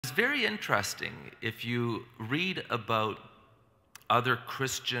it's very interesting if you read about other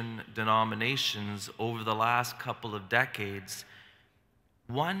Christian denominations over the last couple of decades.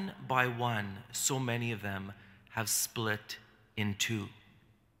 One by one, so many of them have split in two.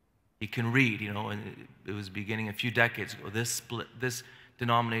 You can read, and it was beginning a few decades ago. This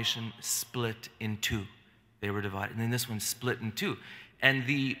denomination split in two. They were divided. And then this one split in two. And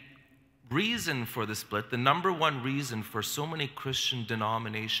the reason for the split, the number one reason for so many Christian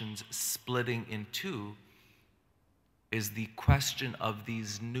denominations splitting in two, is the question of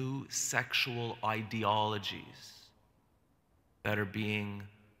these new sexual ideologies that are being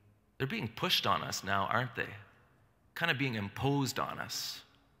pushed on us now, aren't they? Kind of being imposed on us.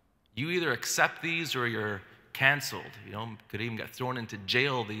 You either accept these or you're canceled. Could even get thrown into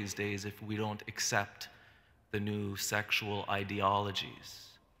jail these days if we don't accept the new sexual ideologies.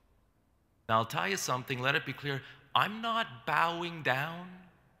 Now, I'll tell you something, let it be clear. I'm not bowing down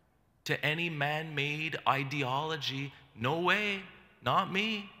to any man-made ideology. No way, not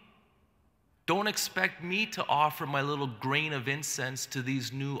me. Don't expect me to offer my little grain of incense to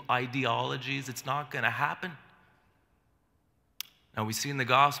these new ideologies. It's not going to happen. Now, we see in the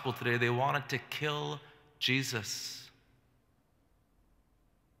gospel today, they wanted to kill Jesus.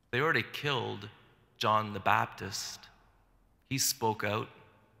 They already killed John the Baptist. He spoke out.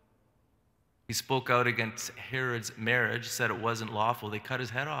 He spoke out against Herod's marriage, said it wasn't lawful. They cut his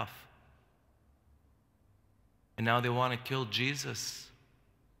head off. And now they want to kill Jesus.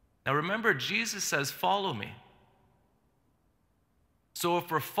 Now remember, Jesus says, follow me. So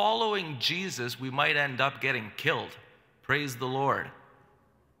if we're following Jesus, we might end up getting killed. Praise the Lord.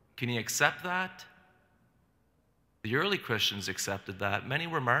 Can you accept that? The early Christians accepted that. Many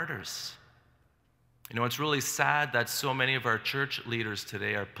were martyrs. It's really sad that so many of our church leaders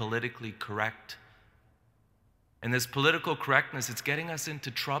today are politically correct. And this political correctness, it's getting us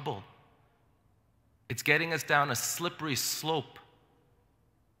into trouble. It's getting us down a slippery slope.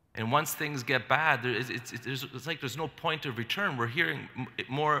 And once things get bad, it's like there's no point of return. We're hearing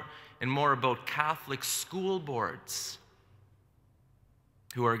more and more about Catholic school boards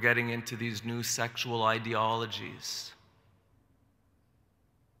who are getting into these new sexual ideologies.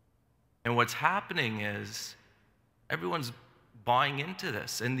 And what's happening is everyone's buying into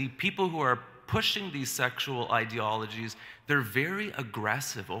this. And the people who are pushing these sexual ideologies, they're very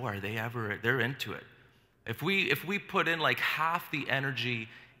aggressive. Oh, are they ever? They're into it. If we put in like half the energy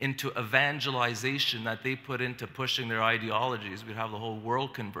into evangelization that they put into pushing their ideologies, we'd have the whole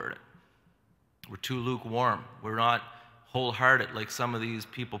world converted. We're too lukewarm. We're not wholehearted like some of these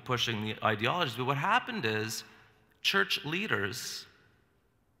people pushing the ideologies. But what happened is church leaders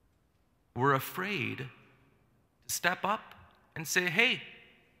were afraid to step up and say, hey,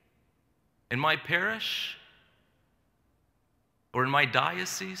 in my parish or in my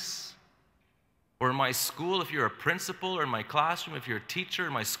diocese or in my school, if you're a principal, or in my classroom, if you're a teacher,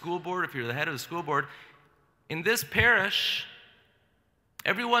 in my school board, if you're the head of the school board, in this parish,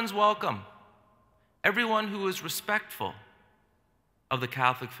 everyone's welcome. Everyone who is respectful of the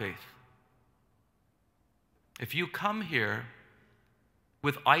Catholic faith. If you come here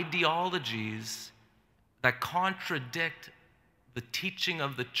with ideologies that contradict the teaching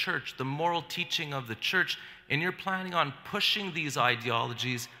of the church, the moral teaching of the church, and you're planning on pushing these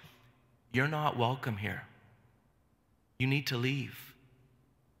ideologies, you're not welcome here. You need to leave.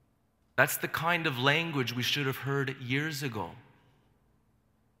 That's the kind of language we should have heard years ago.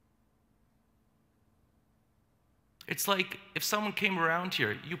 It's like if someone came around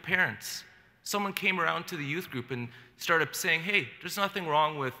here, you parents, someone came around to the youth group and started saying, hey, there's nothing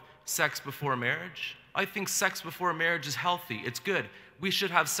wrong with sex before marriage. I think sex before marriage is healthy. It's good. We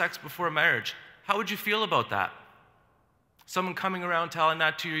should have sex before marriage. How would you feel about that? Someone coming around telling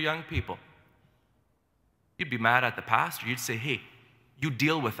that to your young people. You'd be mad at the pastor. You'd say, hey, you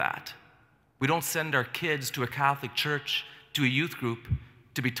deal with that. We don't send our kids to a Catholic church, to a youth group,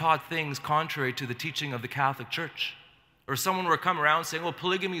 to be taught things contrary to the teaching of the Catholic Church. Or someone were come around saying, well,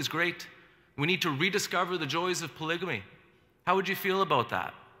 polygamy is great. We need to rediscover the joys of polygamy. How would you feel about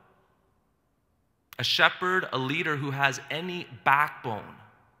that? A shepherd, a leader who has any backbone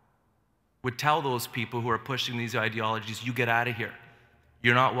would tell those people who are pushing these ideologies, you get out of here.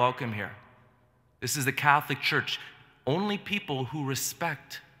 You're not welcome here. This is the Catholic Church. Only people who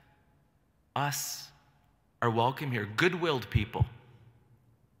respect us are welcome here. Good-willed people.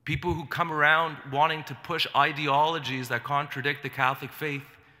 People who come around wanting to push ideologies that contradict the Catholic faith,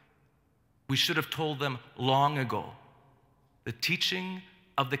 we should have told them long ago. The teaching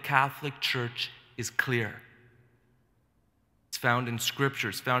of the Catholic Church is clear. It's found in Scripture,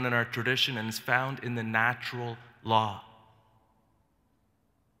 it's found in our tradition, and it's found in the natural law.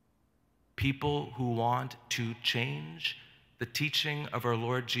 People who want to change the teaching of our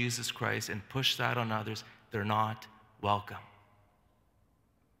Lord Jesus Christ and push that on others, they're not welcome.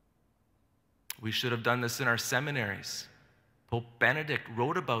 We should have done this in our seminaries. Pope Benedict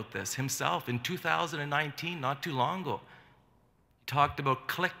wrote about this himself in 2019, not too long ago. He talked about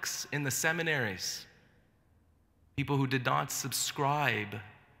cliques in the seminaries, people who did not subscribe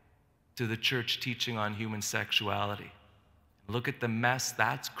to the church teaching on human sexuality. Look at the mess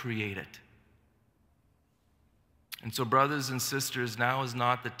that's created. And so, brothers and sisters, now is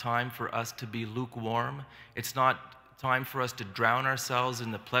not the time for us to be lukewarm. It's not time for us to drown ourselves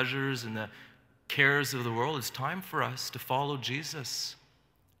in the pleasures and the cares of the world. It's time for us to follow Jesus,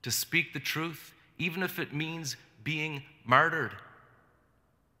 to speak the truth, even if it means being martyred.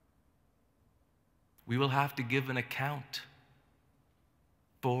 We will have to give an account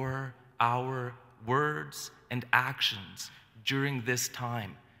for our words and actions during this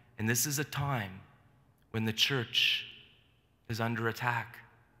time. And this is a time when the church is under attack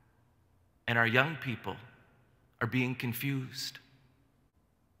and our young people are being confused.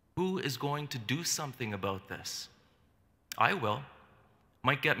 Who is going to do something about this? I will.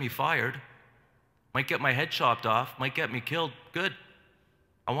 Might get me fired, might get my head chopped off, might get me killed. Good.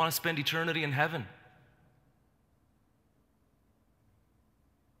 I want to spend eternity in heaven.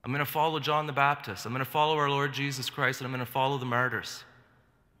 I'm going to follow John the Baptist. I'm going to follow our Lord Jesus Christ, and I'm going to follow the martyrs.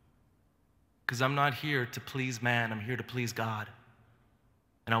 Because I'm not here to please man. I'm here to please God.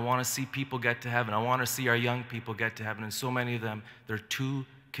 And I want to see people get to heaven. I want to see our young people get to heaven. And so many of them, they're too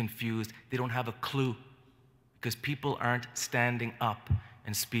confused. They don't have a clue because people aren't standing up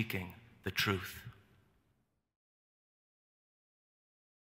and speaking the truth.